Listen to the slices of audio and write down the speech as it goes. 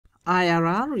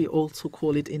IRR, we also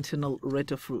call it internal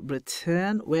rate of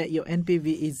return, where your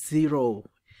NPV is 0.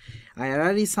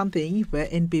 IRR is something where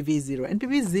NPV is 0.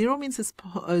 NPV 0 means it's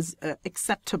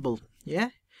acceptable. Yeah,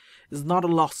 it's not a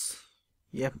loss.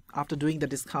 Yeah, after doing the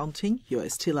discounting, you're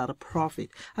still at a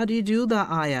profit. How do you do the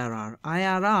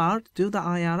IRR? To do the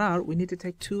IRR, we need to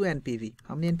take 2 NPV.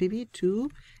 How many NPV? 2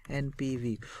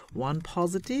 NPV. One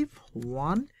positive,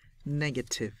 one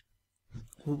negative.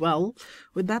 Well,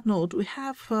 with that note, we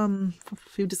have a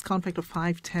few discount factor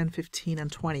 5, 10, 15,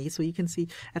 and 20. So you can see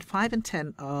at 5 and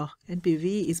 10,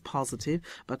 NPV is positive,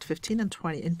 but 15 and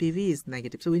 20, NPV is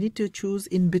negative. So we need to choose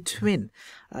in between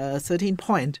a certain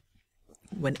point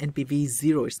when NPV is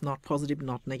 0. It's not positive,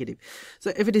 not negative.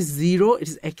 So if it is 0, it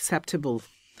is acceptable.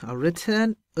 Our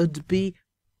return would be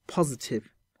positive.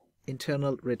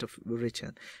 Internal rate of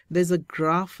return. There's a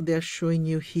graph they're showing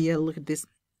you here. Look at this.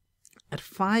 At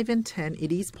 5 and 10,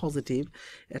 it is positive.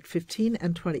 At 15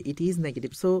 and 20, it is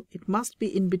negative. So it must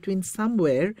be in between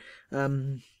somewhere.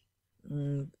 Look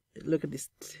at this,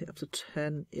 up to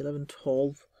 10, 11,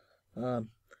 12.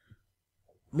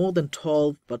 More than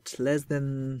 12, but less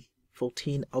than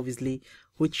 14, obviously,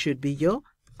 which should be your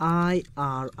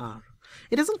IRR.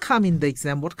 It doesn't come in the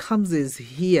exam. What comes is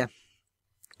here.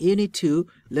 You need to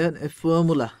learn a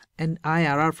formula, an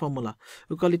IRR formula.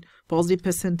 We call it positive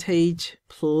percentage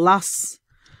plus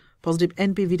positive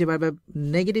NPV divided by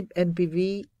negative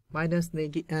NPV minus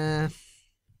positive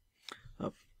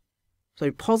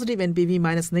NPV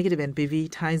minus negative NPV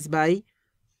times by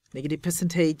negative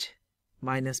percentage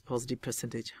minus positive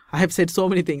percentage. I have said so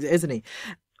many things, isn't it?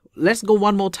 Let's go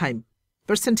one more time.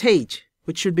 Percentage,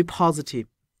 which should be positive,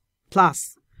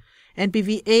 plus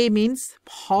NPVA means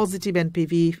positive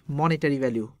NPV monetary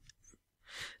value,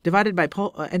 divided by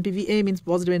NPVA means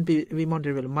positive NPV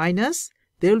monetary value, minus,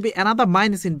 there will be another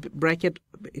minus in bracket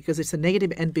because it's a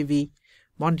negative NPV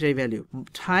monetary value,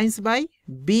 times by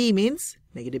B means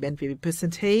negative NPV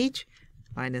percentage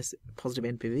minus positive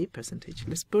NPV percentage.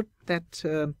 Let's put that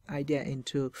idea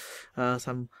into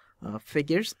some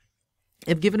figures.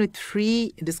 I've given it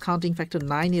 3 discounting factor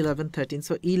 9, 11, 13.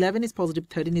 So 11 is positive,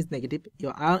 13 is negative.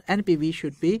 Your NPV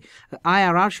should be,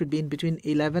 IRR should be in between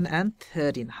 11 and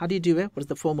 13. How do you do it? What is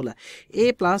the formula?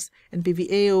 A plus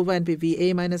NPVA over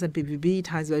NPVA minus NPVB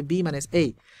times by B minus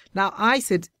A. Now I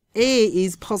said A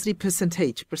is positive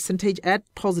percentage. Percentage at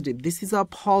positive. This is our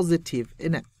positive,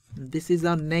 isn't it? This is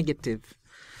our negative.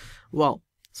 Well,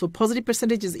 so positive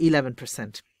percentage is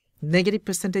 11%. Negative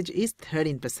percentage is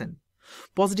 13%.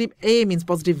 Positive A means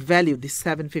positive value, this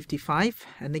 755,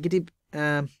 and negative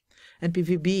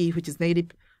NPVB, which is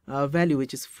negative value,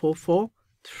 which is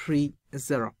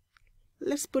 4430.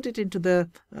 Let's put it into the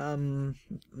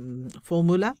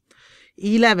formula.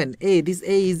 11, A, this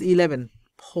A is 11,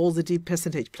 positive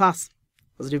percentage, plus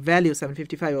positive value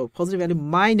 755 or positive value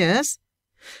minus,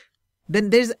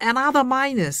 then there's another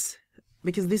minus,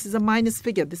 because this is a minus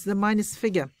figure,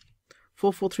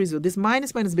 4430. This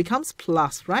minus becomes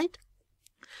plus, right?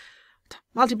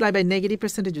 Multiply by negative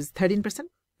percentage is 13%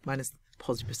 minus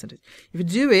positive percentage. If you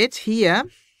do it here,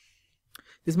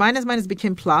 this minus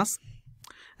became plus,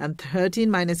 and 13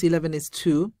 minus 11 is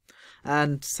 2,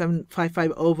 and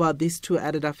 755 over these 2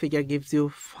 added up figure gives you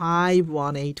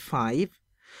 5185.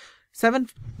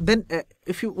 Then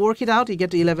if you work it out, you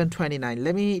get 1129.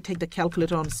 Let me take the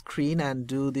calculator on screen and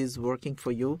do this working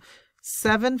for you.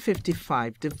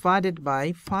 755 divided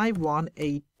by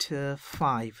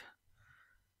 5185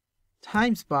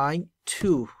 times by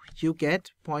 2, you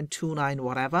get 0.29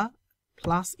 whatever,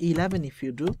 plus 11 if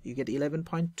you do, you get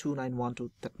 11.2912.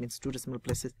 That means 2 decimal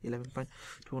places,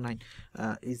 11.29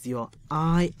 is your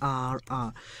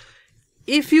IRR.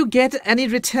 If you get any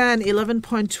return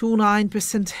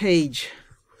 11.29%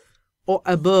 or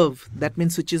above, that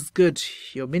means which is good.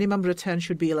 Your minimum return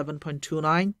should be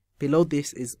 11.29. Below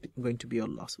this is going to be your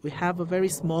loss. We have a very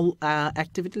small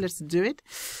activity. Let's do it.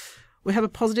 We have a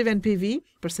positive NPV,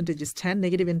 percentage is 10,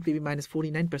 negative NPV minus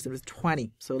 49% is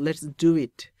 20. So let's do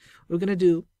it. We're going to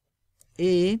do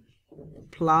A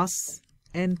plus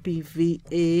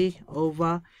NPVA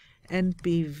over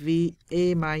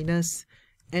NPVA minus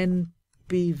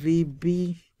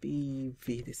NPVB,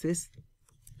 PV, this is,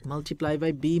 multiply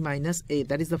by B minus A.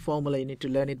 That is the formula. You need to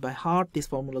learn it by heart. These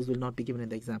formulas will not be given in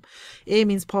the exam. A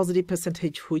means positive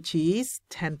percentage, which is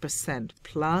 10%,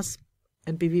 plus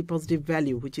NPV positive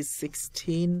value, which is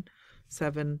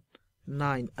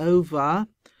 1679 over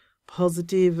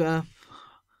positive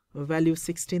value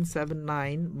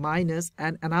 1679 minus,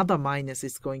 and another minus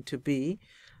is going to be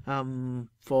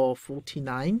for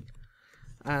 49,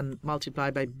 and multiply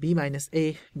by B minus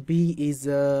A. B is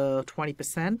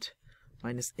 20%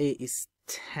 minus A is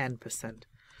 10%.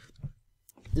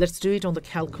 let's do it on the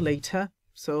calculator.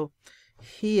 So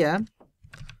here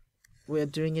we're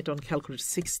doing it on calculator.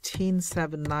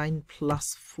 1679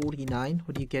 plus 49,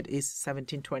 what you get is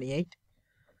 1728.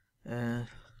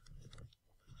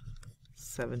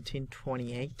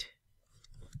 1728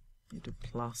 into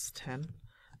plus 10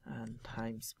 and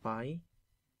times by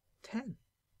 10.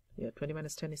 Yeah, 20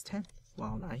 minus 10 is 10.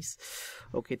 Wow, nice.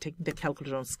 Okay, taking the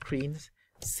calculator on screen.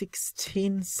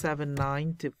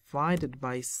 1679 divided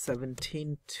by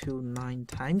 1729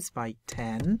 times by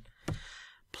 10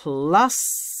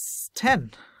 plus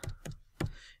 10.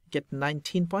 Get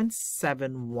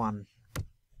 19.71.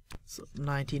 So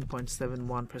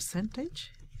 19.71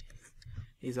 percentage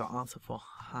is our answer for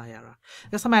IRR.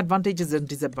 There's some advantages and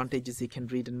disadvantages. You can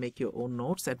read and make your own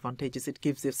notes. Advantages, it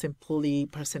gives you simply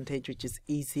percentage, which is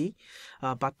easy,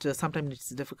 but sometimes it's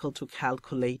difficult to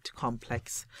calculate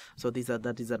complex. So these are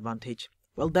the disadvantage.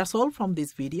 Well, that's all from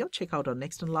this video. Check out our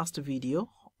next and last video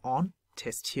on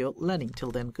test your learning.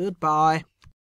 Till then, goodbye.